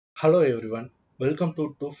Hello everyone, welcome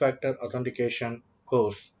to two-factor authentication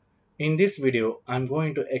course. In this video, I'm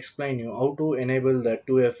going to explain you how to enable the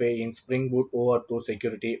 2FA in Spring Boot OAuth2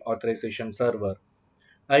 Security Authorization Server.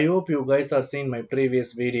 I hope you guys have seen my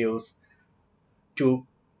previous videos to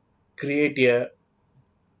create a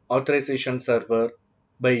authorization server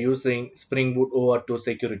by using Spring Boot OAuth2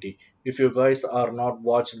 Security. If you guys are not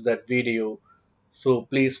watched that video, so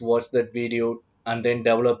please watch that video and then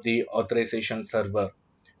develop the authorization server.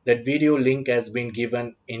 That video link has been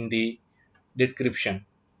given in the description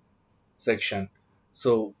section.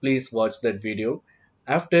 So please watch that video.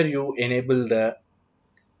 After you enable the,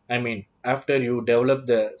 after you develop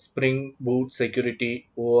the Spring Boot Security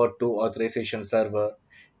OAuth2 authorization server,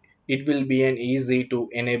 it will be an easy to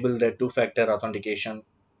enable the two-factor authentication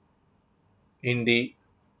in the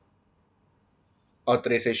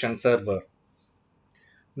authorization server.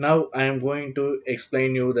 Now I am going to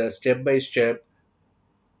explain you the step by step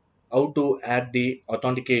how to add the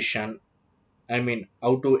authentication.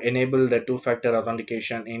 How to enable the two-factor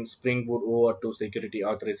authentication in Spring Boot OAuth2 Security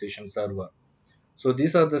Authorization Server. So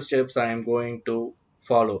these are the steps I am going to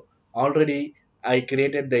follow. Already I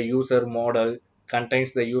created the user model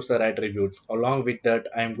contains the user attributes. Along with that,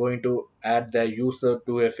 I am going to add the user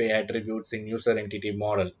 2FA attributes in user entity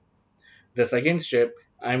model. The second step,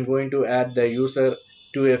 I am going to add the user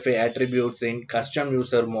 2FA attributes in custom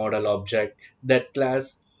user model object. That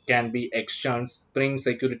class can be extends Spring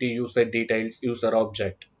Security User Details user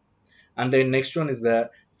object. And then next one is the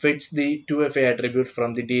fetch the 2FA attributes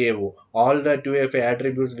from the DAO. All the 2FA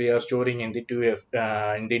attributes we are storing in the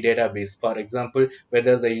 2F in the database. For example,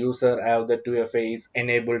 whether the user have the 2FA is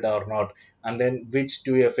enabled or not, and then which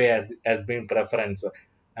 2FA has been preference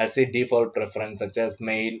as a default preference such as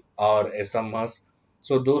mail or SMS.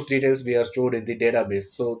 So those details we are stored in the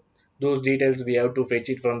database. So those details we have to fetch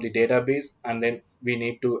it from the database, and then we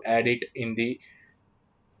need to add it in the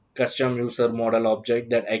custom user model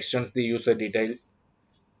object that extends the user detail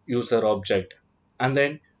user object. And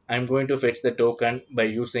then I'm going to fetch the token by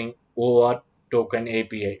using OAuth Token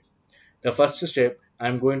API. The first step,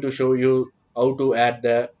 I'm going to show you how to add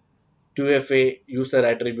the 2FA user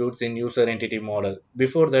attributes in user entity model.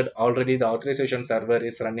 Before that, already the authorization server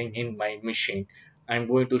is running in my machine. I'm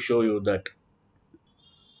going to show you that.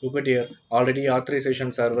 Look at here, already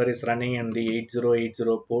authorization server is running in the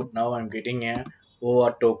 8080 port. Now I'm getting a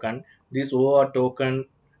OAuth token. This OAuth token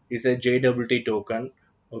is a JWT token.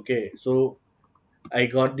 Okay, so I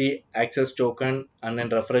got the access token and then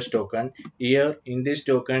refresh token. Here in this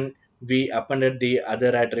token, we appended the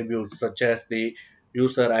other attributes such as the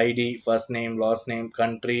user ID, first name, last name,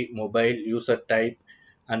 country, mobile, user type,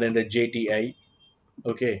 and then the JTI.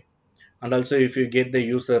 Okay, and also if you get the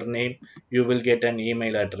username, you will get an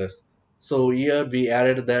email address. So here we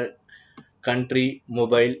added the country,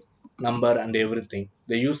 mobile number, and everything.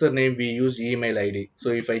 The username we use email ID. So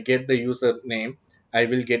if I get the username, I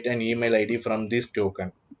will get an email ID from this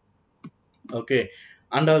token. Okay,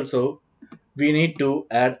 and also we need to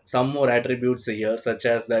add some more attributes here such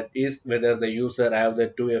as that is whether the user have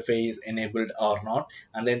the 2FA is enabled or not,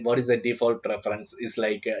 and then what is the default preference is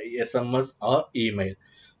like SMS or email.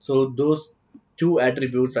 So those two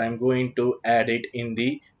attributes I'm going to add it in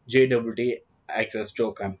the JWT access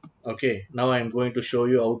token. Okay, now I'm going to show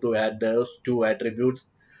you how to add those two attributes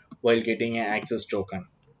while getting an access token.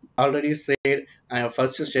 Already said,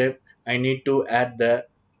 first step I need to add the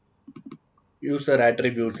user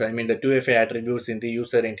attributes, the 2FA attributes in the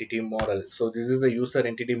user entity model. So this is the user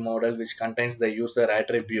entity model which contains the user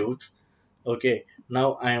attributes. Okay,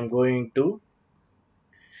 now I am going to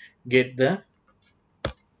get the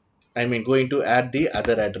going to add the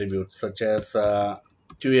other attributes such as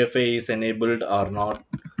 2FA is enabled or not,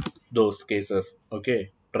 those cases.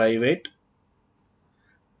 Okay, private,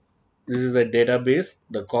 this is the database,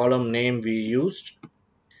 the column name we used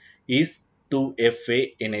is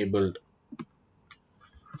 2FA enabled,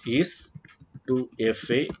 is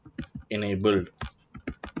 2FA enabled.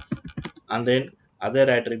 And then other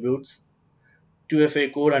attributes,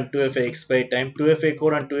 2FA code and 2FA expire time. 2FA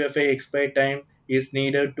code and 2FA expire time is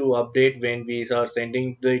needed to update when we are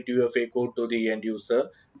sending the 2FA code to the end user.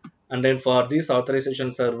 And then for this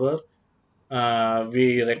authorization server,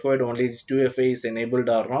 we required only 2FA is enabled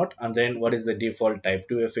or not, and then what is the default type,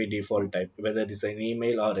 2FA default type, whether it is an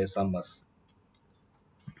email or SMS.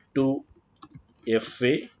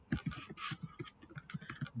 2FA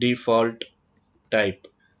default type.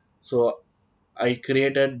 So I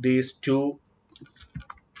created these two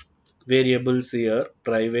variables here,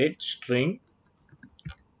 private string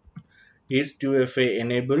is 2FA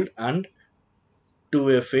enabled and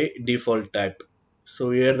 2FA default type.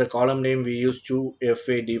 So here the column name we use to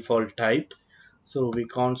fa default type. So we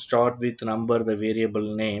can't start with number the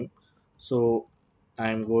variable name. So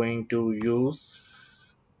I'm going to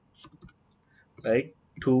use like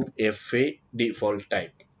to fa default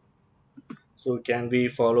type. So can we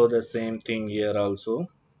follow the same thing here also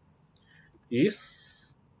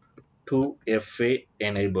is to fa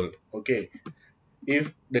enabled. Okay,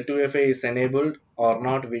 if the 2fa is enabled or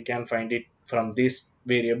not, we can find it from this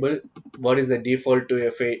variable. What is the default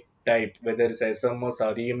 2fa type, whether it's SMS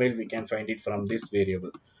or email, we can find it from this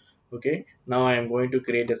variable. Okay, now I am going to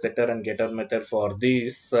create a setter and getter method for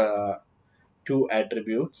these two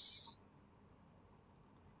attributes,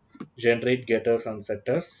 generate getters and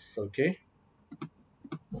setters. Okay,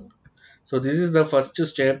 so this is the first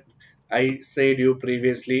step. I said you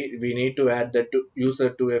previously we need to add the user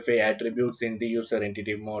 2fa attributes in the user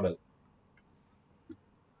entity model.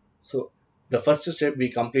 So the first step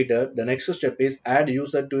we completed. The next step is add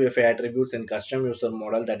user 2FA attributes in custom user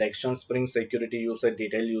model that extends Spring Security user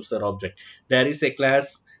detail user object. There is a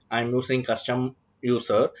class I'm using custom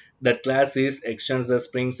user. That class is extends the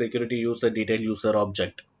Spring Security user detail user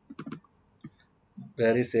object.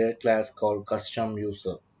 There is a class called custom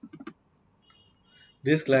user.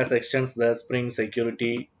 This class extends the Spring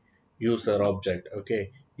Security user object.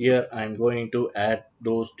 Okay. Here I'm going to add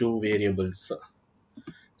those two variables.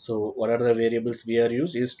 So what are the variables we are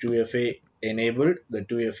used is 2FA enabled, the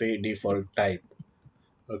 2FA default type.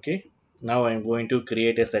 Okay. Now I'm going to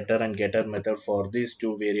create a setter and getter method for these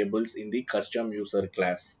two variables in the custom user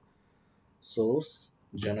class. Source,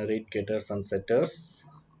 generate getters and setters.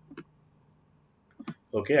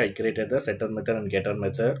 Okay, I created the setter method and getter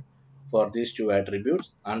method for these two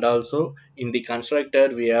attributes, and also in the constructor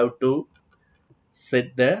we have to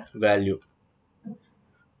set the value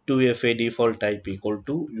 2FA default type equal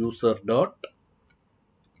to user dot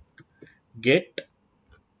get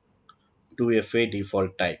 2FA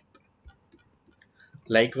default type.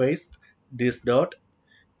 Likewise, this dot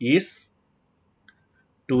is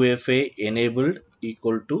 2FA enabled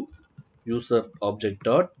equal to user object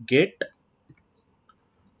dot get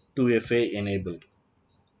 2FA enabled.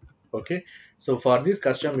 Okay, so for this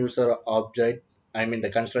custom user object, I mean the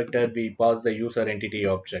constructor, we pass the user entity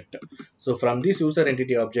object. So from this user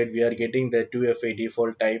entity object, we are getting the 2FA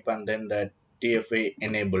default type and then the TFA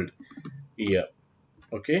enabled here.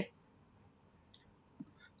 Okay,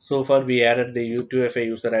 so far we added the 2FA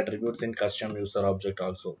user attributes in custom user object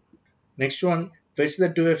also. Next one, fetch the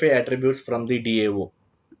 2FA attributes from the DAO.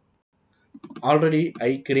 Already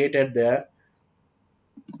I created the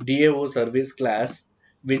DAO service class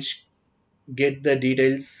which get the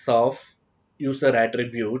details of user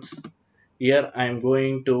attributes. Here I am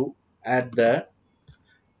going to add the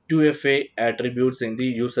 2FA attributes in the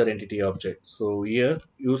user entity object. So here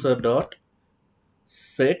user dot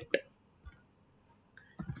set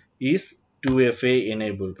is 2FA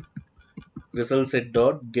enabled. Result set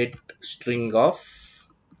dot get string of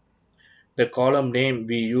the column name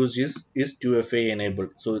we use is 2FA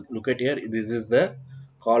enabled. So look at here, this is the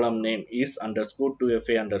column name is underscore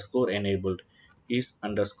 2FA underscore enabled, is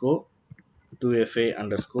underscore 2FA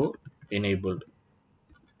underscore enabled.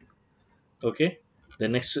 Okay, the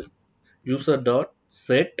next user dot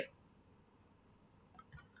set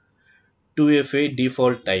 2FA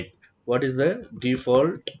default type. What is the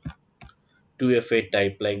default 2FA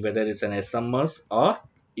type, like whether it's an SMS or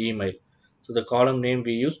email? So the column name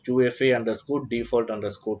we use 2FA underscore default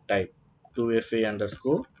underscore type, 2FA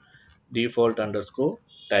underscore default underscore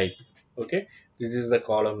type. Okay, this is the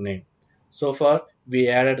column name. So far we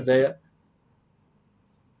added the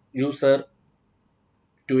user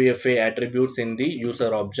 2FA attributes in the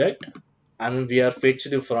user object and we are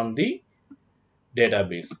fetched from the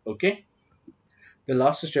database. Okay, the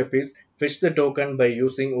last step is fetch the token by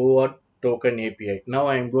using OAuth Token API. Now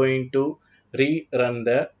I am going to rerun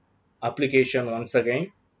the application once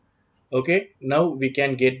again. Okay, now we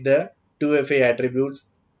can get the 2FA attributes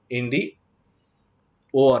in the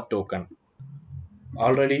OAuth token.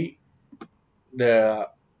 Already the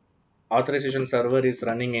authorization server is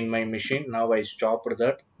running in my machine. Now I stopped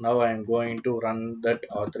that. Now I am going to run that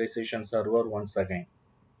authorization server once again.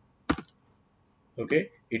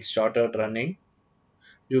 Okay, it started running.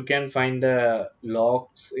 You can find the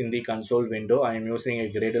logs in the console window. I am using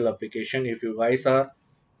a Gradle application. If you guys are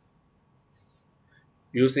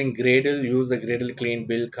using Gradle, use the Gradle clean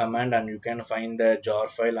build command and you can find the jar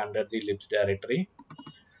file under the libs directory.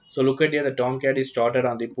 So look at here, the Tomcat is started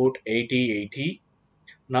on the port 8080.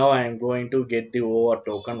 Now I am going to get the OAuth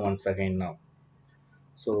token once again now.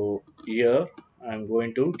 So here I am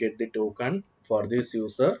going to get the token for this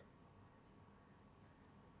user.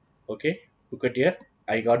 Okay. Look at here,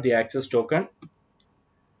 I got the access token.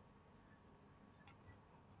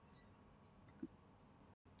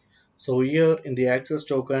 So here in the access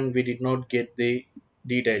token we did not get the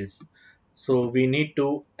details, so we need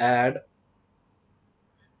to add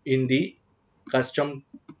in the custom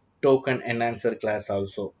token enhancer class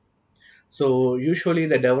also. So usually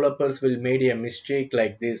the developers will made a mistake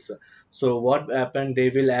like this. So what happened, they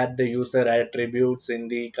will add the user attributes in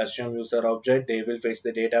the custom user object, they will fetch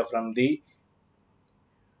the data from the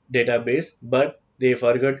database, but they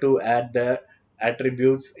forgot to add the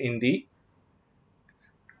attributes in the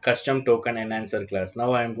custom token enhancer class.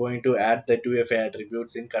 Now I am going to add the 2FA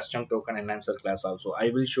attributes in custom token enhancer class also. I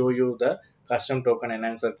will show you the custom token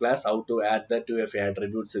enhancer class how to add the 2FA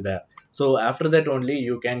attributes there. So after that only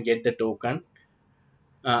you can get the token,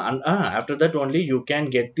 after that only you can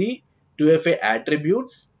get the 2FA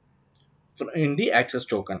attributes in the access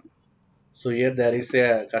token. So here there is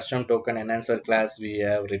a custom token enhancer class we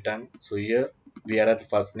have written. So here we added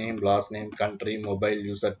first name, last name, country, mobile,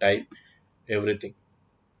 user type, everything.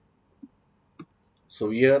 So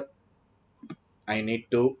here I need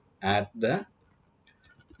to add the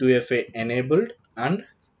 2FA enabled and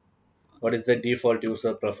what is the default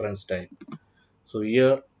user preference type. So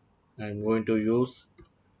here I'm going to use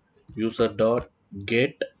user dot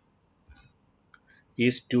get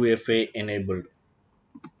is 2FA enabled.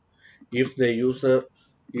 If the user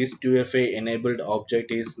is 2FA enabled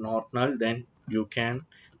object is not null, then you can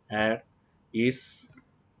add is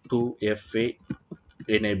 2FA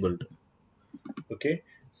enabled. Okay,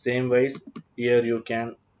 same wise here you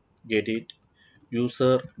can get it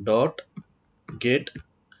user dot get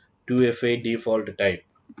 2FA default type.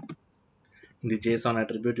 In the JSON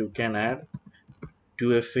attribute you can add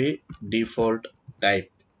 2FA default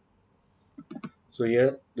type. So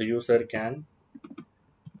here the user can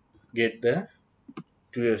get the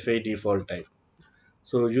 2FA default type.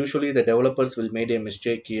 So usually the developers will make a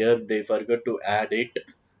mistake here, they forget to add it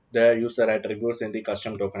the user attributes in the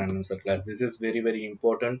custom token enhancer class. This is very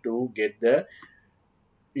important to get the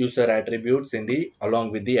user attributes in the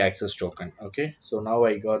along with the access token. Okay, so now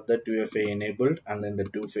I got the 2FA enabled and then the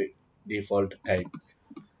 2FA default type.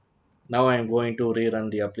 Now I'm going to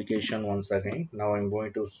rerun the application once again. Now I'm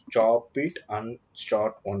going to stop it and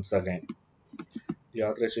start once again. The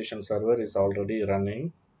authorization server is already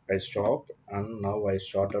running. I stopped and now I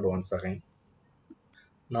started once again.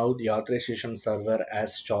 Now the authorization server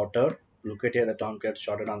has started. Look at here, the Tomcat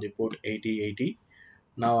started on the port 8080.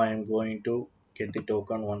 Now I am going to get the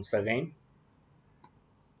token once again.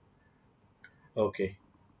 Okay,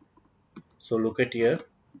 so look at here.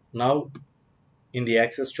 Now in the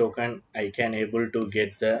access token I can able to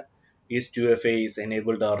get the is 2FA is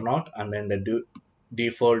enabled or not, and then the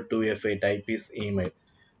default 2FA type is email.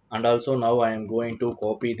 And also now I am going to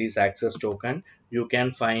copy this access token. You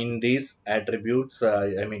can find these attributes,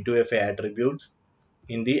 2FA attributes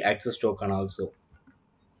in the access token also.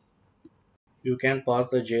 You can pass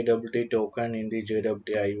the JWT token in the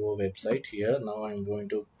JWT.io website. Here now I'm going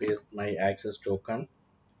to paste my access token.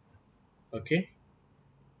 Okay,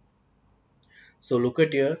 so look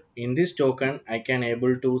at here, in this token I can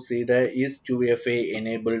able to see the is 2FA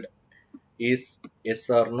enabled is yes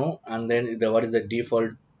or no, and then what is the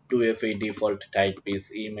default 2FA default type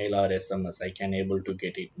is email or SMS. I can able to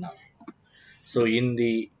get it now. So in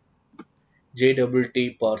the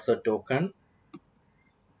JWT parser token,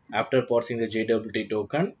 after parsing the JWT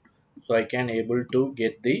token, so I can able to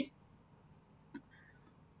get the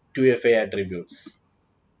 2FA attributes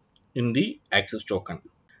in the access token.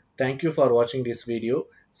 Thank you for watching this video.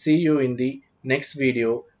 See you in the next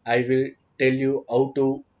video. I will tell you how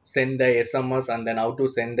to send the SMS and then how to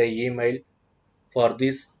send the email for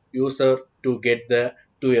this user to get the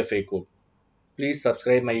 2FA code. Please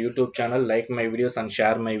subscribe my YouTube channel, like my videos and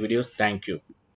share my videos. Thank you.